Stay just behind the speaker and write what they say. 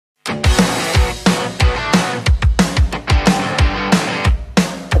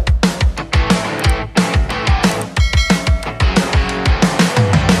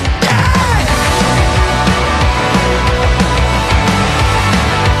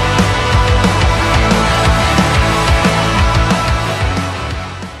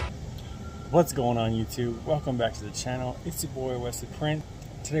What's going on YouTube? Welcome back to the channel. It's your boy Wesley Prince.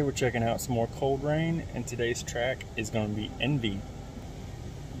 Today we're checking out some more Coldrain, and today's track is going to be Envy.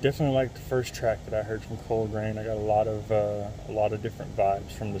 Definitely like the first track that I heard from Coldrain. I got a lot of different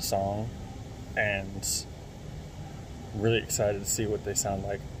vibes from the song, and I'm really excited to see what they sound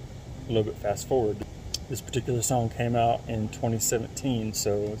like a little bit fast forward. This particular song came out in 2017,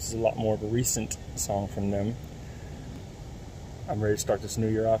 so this is a lot more of a recent song from them. I'm ready to start this new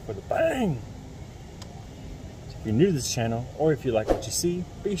year off with a bang! So if you're new to this channel, or if you like what you see,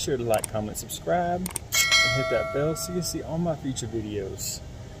 be sure to like, comment, subscribe, and hit that bell so you can see all my future videos.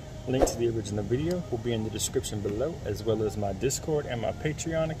 Link to the original video will be in the description below, as well as my Discord and my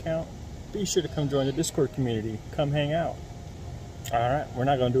Patreon account. Be sure to come join the Discord community. Come hang out. Alright, we're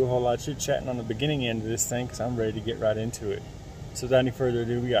not going to do a whole lot of chit-chatting on the beginning end of this thing because I'm ready to get right into it. So without any further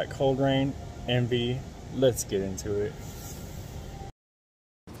ado, we got Coldrain, Envy. Let's get into it.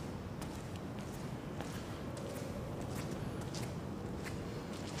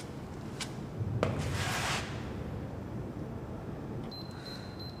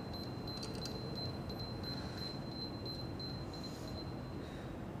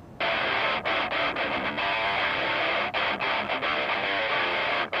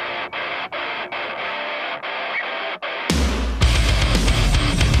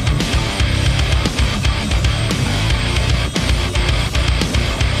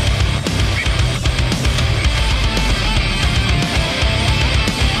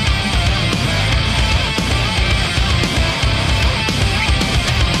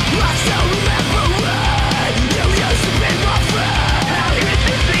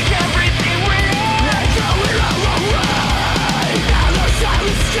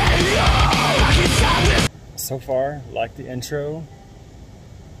 So far, like the intro,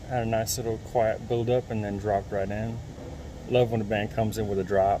 had a nice little quiet build up and then dropped right in. Love when a band comes in with a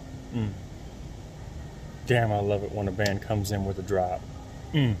drop. Damn, I love it when a band comes in with a drop.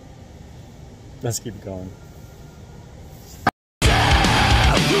 Let's keep it going.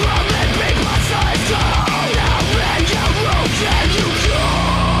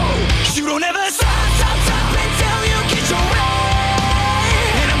 You don't ever stop until you get your way.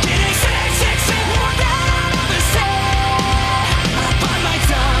 And I'm getting sick more than I'll ever say. I bite my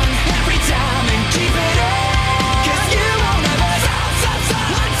tongue every time and keep it in, 'cause you won't ever stop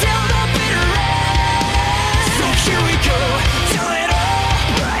until the bitter end. So here we go, till it all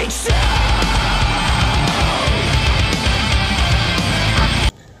breaks down.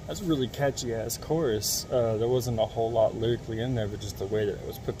 That's a really catchy ass chorus. There wasn't a whole lot lyrically in there, but just the way that it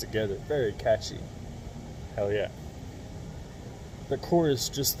was put together, very catchy. Hell yeah. The chorus,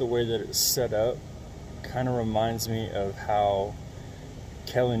 just the way that it's set up, kind of reminds me of how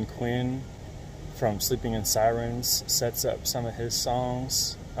Kellen Quinn from Sleeping in Sirens sets up some of his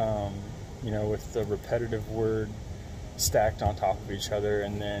songs, you know, with the repetitive word stacked on top of each other,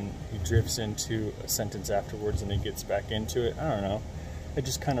 and then he drifts into a sentence afterwards and he gets back into it. I don't know. It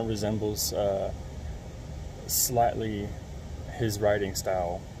just kind of resembles slightly his writing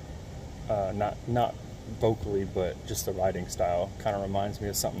style. Not vocally, but just the writing style. Kind of reminds me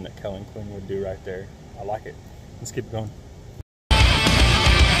of something that Kellen Quinn would do right there. I like it. Let's keep going.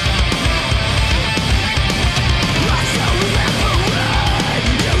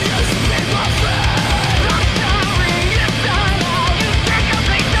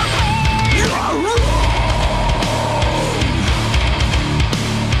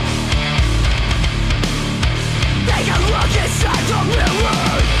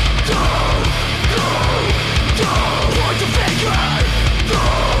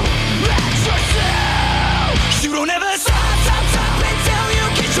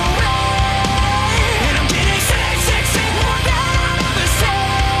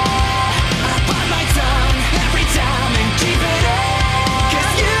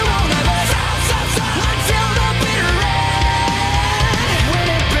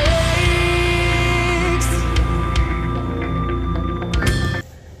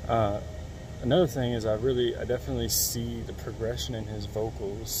 Another thing is I definitely see the progression in his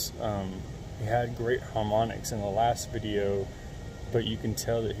vocals. He had great harmonics in the last video, but you can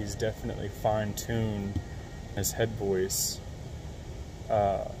tell that he's definitely fine-tuned his head voice.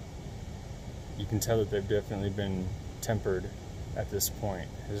 You can tell that they've definitely been tempered at this point.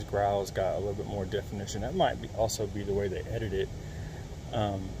 His growls got a little bit more definition. That might also be the way they edit it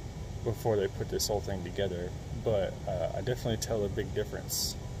before they put this whole thing together, but I definitely tell a big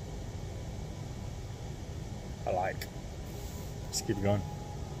difference. I like. Let's keep going.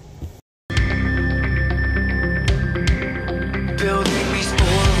 Building these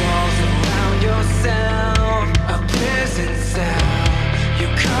four walls around yourself, a prison cell you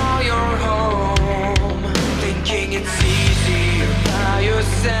call your home.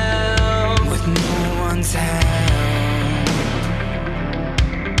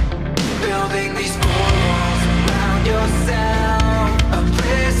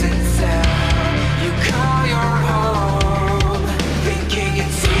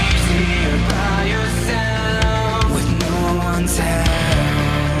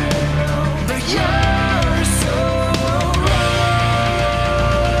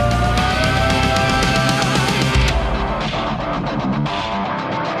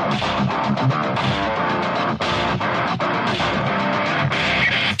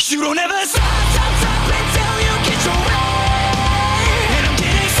 You don't ever stop until you get your way. And I'm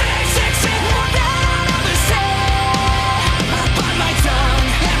getting sick, more than I'll ever say. I bite my tongue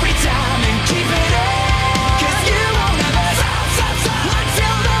every time and keep it in. 'Cause you won't ever stop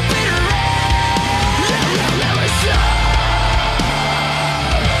until the bitter end. You'll never stop.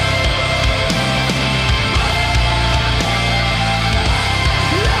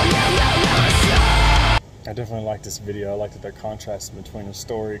 I definitely like this video. I like that they're contrasting between a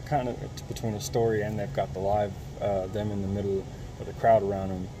story, kind of between a story, and they've got the live, them in the middle with the crowd around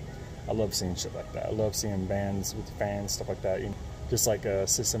them. I love seeing shit like that. I love seeing bands with fans, stuff like that. You know, just like a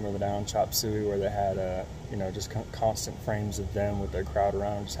System of a Down, Chop Suey, where they had, you know, just constant frames of them with their crowd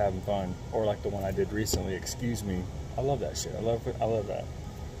around them, just having fun. Or like the one I did recently, Excuse Me. I love that shit. I love that.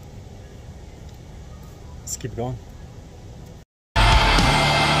 Let's keep it going.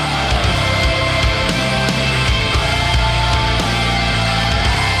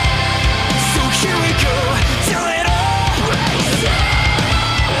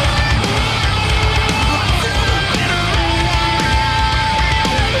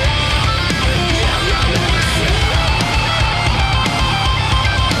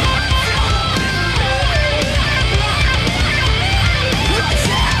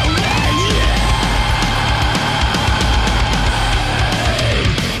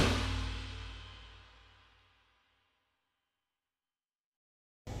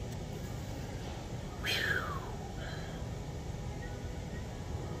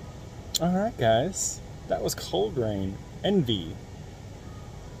 Alright guys, that was Coldrain, Envy.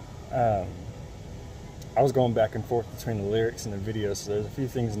 I was going back and forth between the lyrics and the video, so there's a few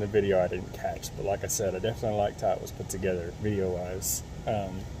things in the video I didn't catch, but like I said, I definitely liked how it was put together, video-wise.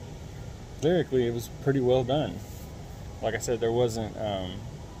 Lyrically, it was pretty well done. Like I said, there wasn't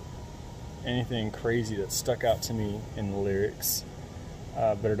anything crazy that stuck out to me in the lyrics,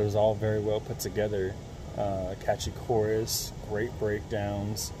 but it was all very well put together. Catchy chorus, great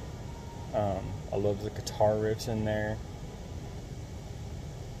breakdowns. I love the guitar riffs in there.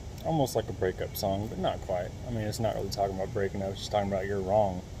 Almost like a breakup song, but not quite. I mean, it's not really talking about breaking up, it's just talking about you're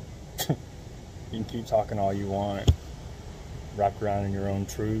wrong. You can keep talking all you want, wrapped around in your own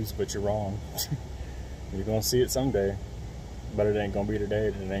truths, but you're wrong. You're gonna see it someday, but it ain't gonna be today,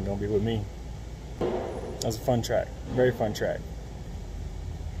 and it ain't gonna be with me. That was a fun track, very fun track.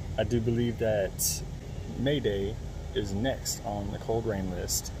 I do believe that Mayday is next on the Coldrain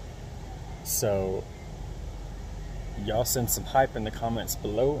list. So y'all send some hype in the comments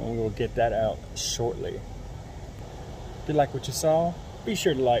below and we will get that out shortly. If you like what you saw, be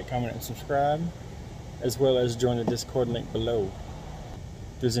sure to like, comment, and subscribe, as well as join the Discord link below.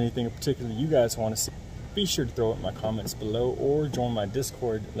 If there's anything in particular you guys want to see, be sure to throw it in my comments below or join my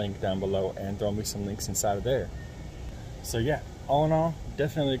Discord link down below and throw me some links inside of there. So yeah, all in all,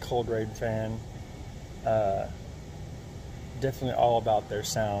 definitely a Coldrain fan. Definitely all about their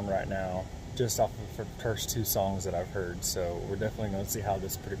sound right now, just off of the first two songs that I've heard. So we're definitely going to see how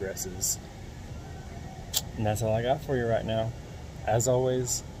this progresses. And that's all I got for you right now. As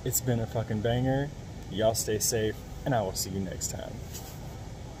always, it's been a fucking banger. Y'all stay safe, and I will see you next time.